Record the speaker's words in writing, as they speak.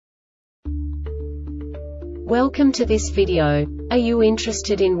Welcome to this video. Are you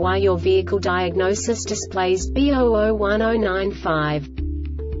interested in why your vehicle diagnosis displays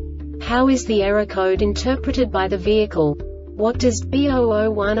B0010-95? How is the error code interpreted by the vehicle? What does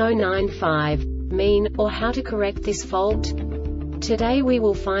B0010-95 mean, or how to correct this fault? Today we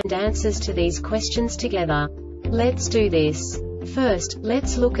will find answers to these questions together. Let's do this. First,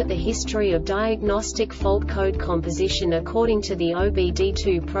 let's look at the history of diagnostic fault code composition according to the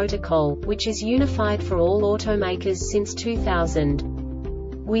OBD2 protocol, which is unified for all automakers since 2000.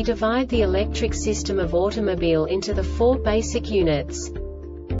 We divide the electric system of automobile into the four basic units: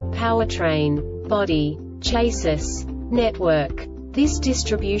 powertrain, body, chassis, network. This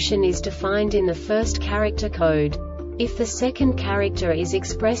distribution is defined in the first character code. If the second character is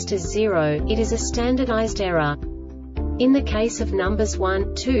expressed as 0, it is a standardized error. In the case of numbers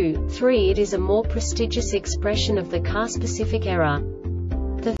 1, 2, 3, it is a more prestigious expression of the car-specific error.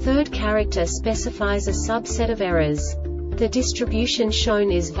 The third character specifies a subset of errors. The distribution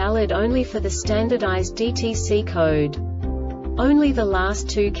shown is valid only for the standardized DTC code. Only the last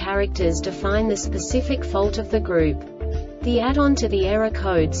two characters define the specific fault of the group. The add-on to the error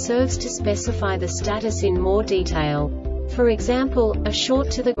code serves to specify the status in more detail. For example, a short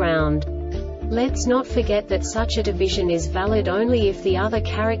to the ground. Let's not forget that such a division is valid only if the other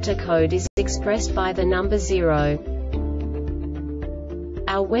character code is expressed by the number 0.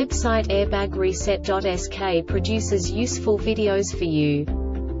 Our website airbagreset.sk produces useful videos for you.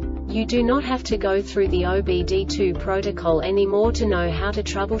 You do not have to go through the OBD2 protocol anymore to know how to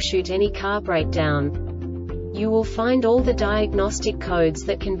troubleshoot any car breakdown. You will find all the diagnostic codes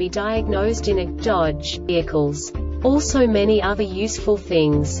that can be diagnosed in a Dodge vehicles. Also many other useful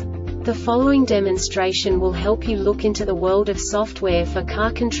things. The following demonstration will help you look into the world of software for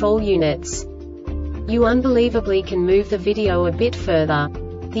car control units. You unbelievably can move the video a bit further.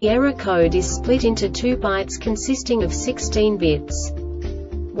 The error code is split into 2 bytes consisting of 16 bits.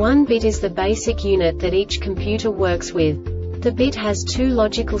 1 bit is the basic unit that each computer works with. The bit has 2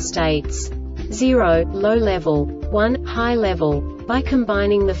 logical states: 0, low level, 1, high level. By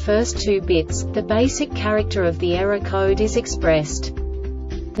combining the first 2 bits, the basic character of the error code is expressed.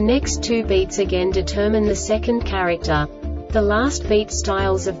 The next 2 beats again determine the second character. The last beat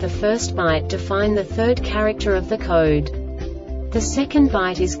styles of the first byte define the third character of the code. The second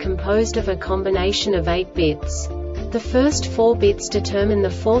byte is composed of a combination of 8 bits. The first 4 bits determine the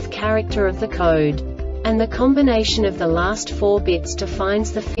fourth character of the code. And the combination of the last 4 bits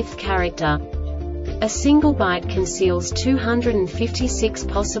defines the fifth character. A single byte conceals 256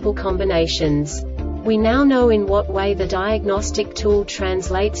 possible combinations. We now know in what way the diagnostic tool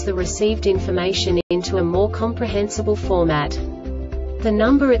translates the received information into a more comprehensible format. The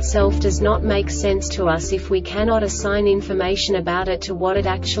number itself does not make sense to us if we cannot assign information about it to what it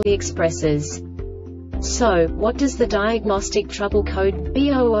actually expresses. So, what does the Diagnostic Trouble Code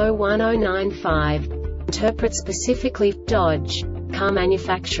B0010-95 interpret specifically for Dodge car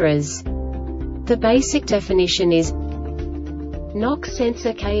manufacturers? The basic definition is knock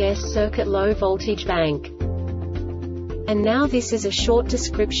sensor KS circuit low voltage bank. And now this is a short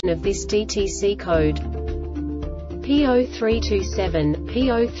description of this DTC code. P0327,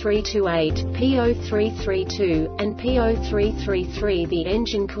 P0328, P0332, and P0333. The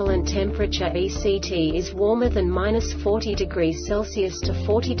engine coolant temperature ECT is warmer than -40 degrees Celsius to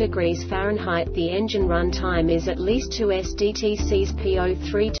 40 degrees Fahrenheit. The engine run time is at least 2 s. DTCs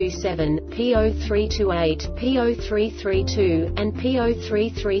P0327, P0328, P0332, and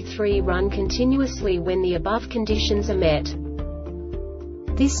P0333 run continuously when the above conditions are met.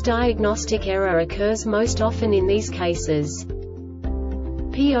 This diagnostic error occurs most often in these cases: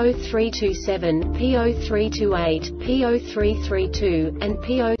 P0327, P0328, P0332, and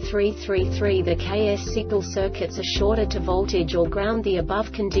P0333. The KS signal circuits are shorter to voltage or ground. The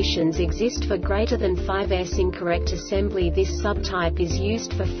above conditions exist for greater than 5s. Incorrect assembly. This subtype is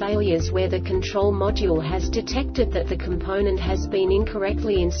used for failures where the control module has detected that the component has been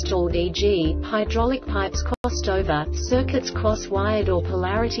incorrectly installed, e.g., hydraulic pipes crossed over, circuits cross-wired, or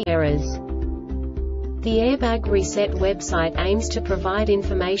polarity errors. The Airbag Reset website aims to provide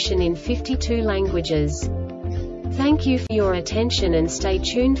information in 52 languages. Thank you for your attention and stay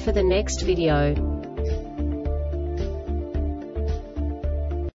tuned for the next video.